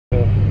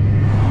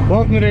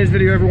Welcome to today's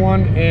video,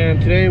 everyone,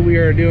 and today we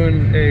are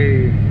doing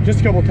just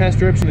a couple test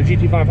trips in the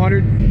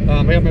GT500.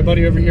 I have my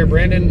buddy over here,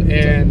 Brandon,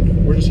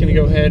 and we're just going to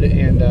go ahead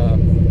and I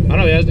don't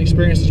know, he hasn't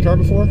experienced this car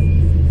before.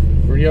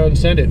 We're going to go ahead and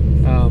send it.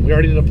 We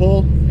already did a pull,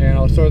 and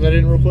I'll throw that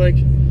in real quick,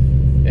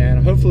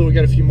 and hopefully we'll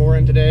get a few more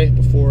in today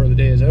before the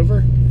day is over,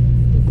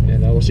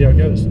 and we'll see how it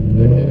goes.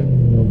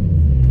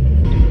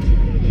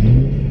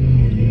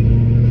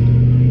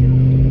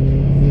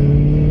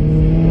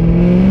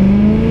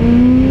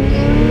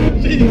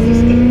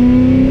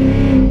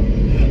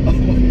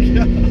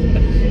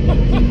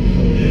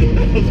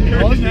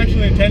 I wasn't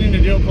actually intending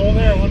to do a pull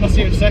there. I wanted to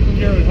see if second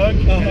gear would hook,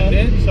 and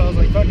it did, so I was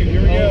like, fuck it,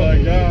 here we go. Oh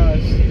my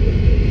gosh.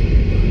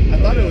 I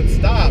thought it would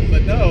stop,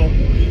 but no.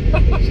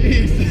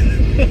 Jeez.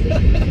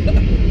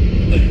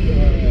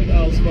 Alright,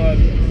 that was fun.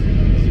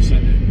 Just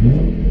send it.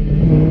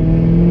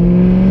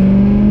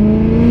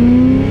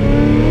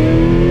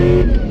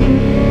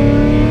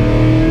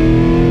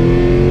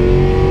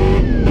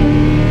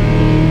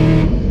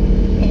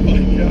 Oh my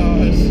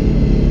gosh.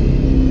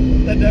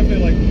 That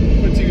definitely like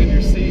puts you in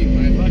your seat,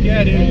 man. Fuck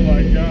yeah, dude. Oh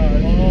my gosh.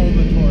 All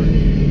the torque.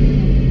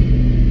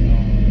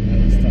 Oh, that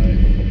was tight.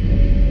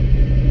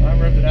 I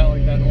haven't ripped it out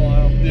like that in a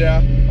while.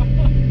 Yeah.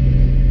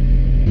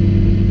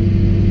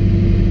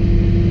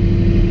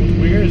 What's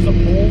weird is the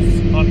pulls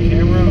on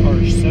camera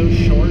are so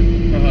short,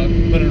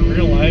 but in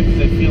real life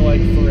they feel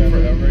like forever.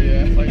 Forever,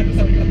 yeah. Like it's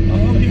like,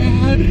 oh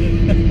god.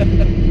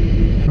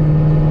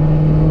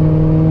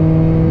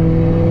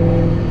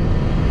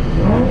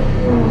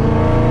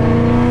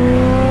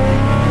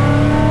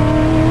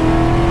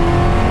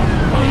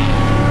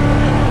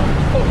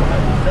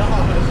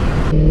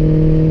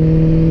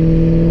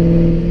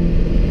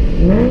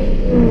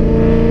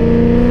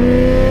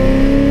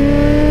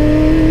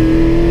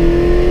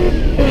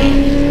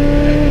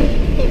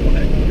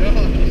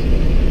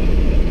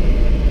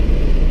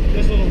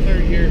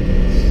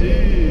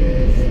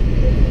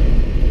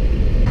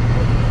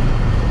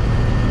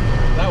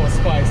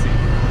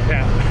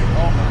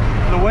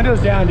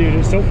 Windows down, dude.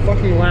 It's so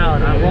fucking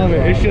loud. I love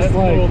it. It's just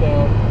like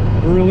cool,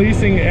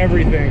 releasing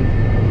everything.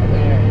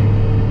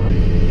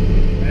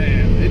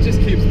 Man, it just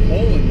keeps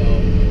pulling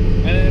though.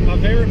 And my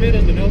favorite bit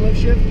is the no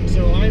lift shift.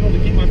 So I'm able to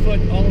keep my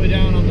foot all the way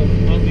down on the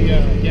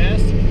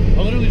gas.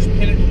 I literally just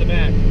pin it to the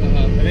back.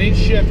 And each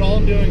shift, all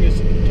I'm doing is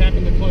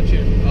tapping the clutch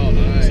in. Oh,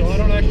 nice. So I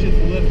don't actually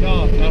lift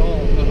off at all.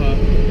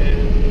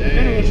 And I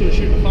kind of wish it was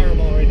shooting a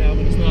fireball right now,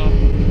 but it's not.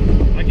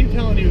 I keep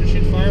telling you to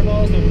shoot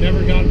fireballs, and I've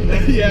never gotten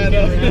yeah,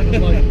 no. around.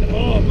 I'm like,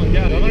 oh my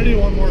god, I'm gonna do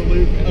one more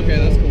loop. Okay,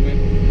 that's cool, man.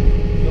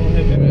 Don't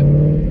hit it.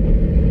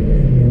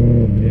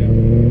 Yeah,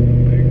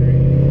 I agree.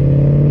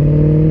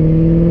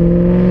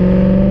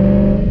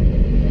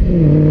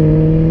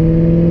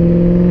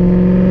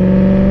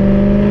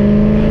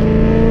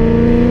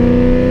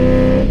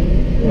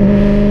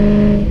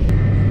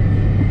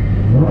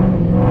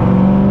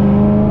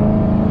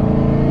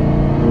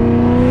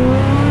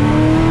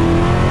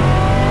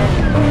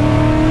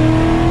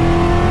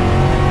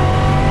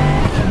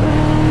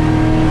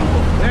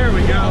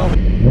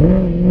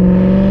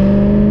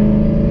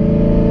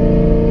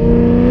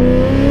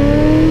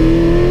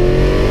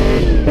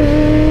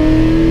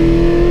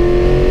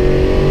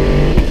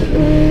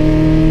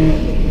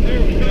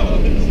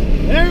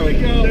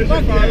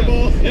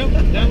 Fireball. Yep,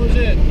 that was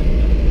it.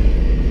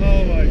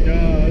 Oh my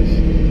gosh.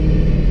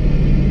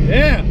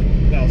 Yeah.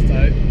 That was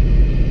tight.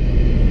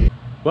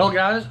 Well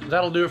guys,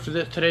 that'll do it for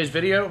today's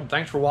video.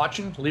 Thanks for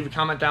watching. Leave a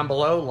comment down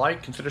below,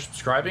 like, consider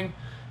subscribing,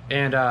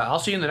 and I'll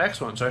see you in the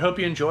next one. So I hope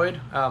you enjoyed.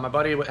 My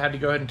buddy had to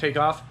go ahead and take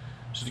off.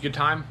 This was a good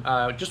time. He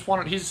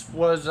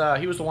was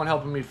the one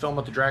helping me film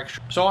at the drag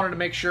show. So I wanted to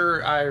make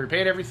sure I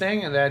repaid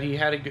everything and that he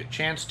had a good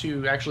chance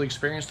to actually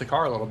experience the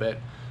car a little bit.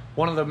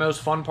 One of the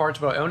most fun parts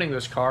about owning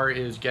this car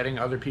is getting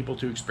other people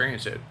to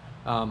experience it.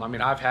 I mean,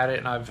 I've had it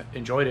and I've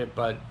enjoyed it,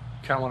 but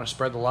kind of want to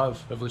spread the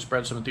love, hopefully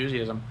spread some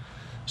enthusiasm.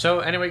 So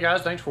anyway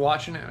guys, thanks for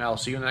watching, and I'll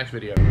see you in the next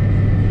video.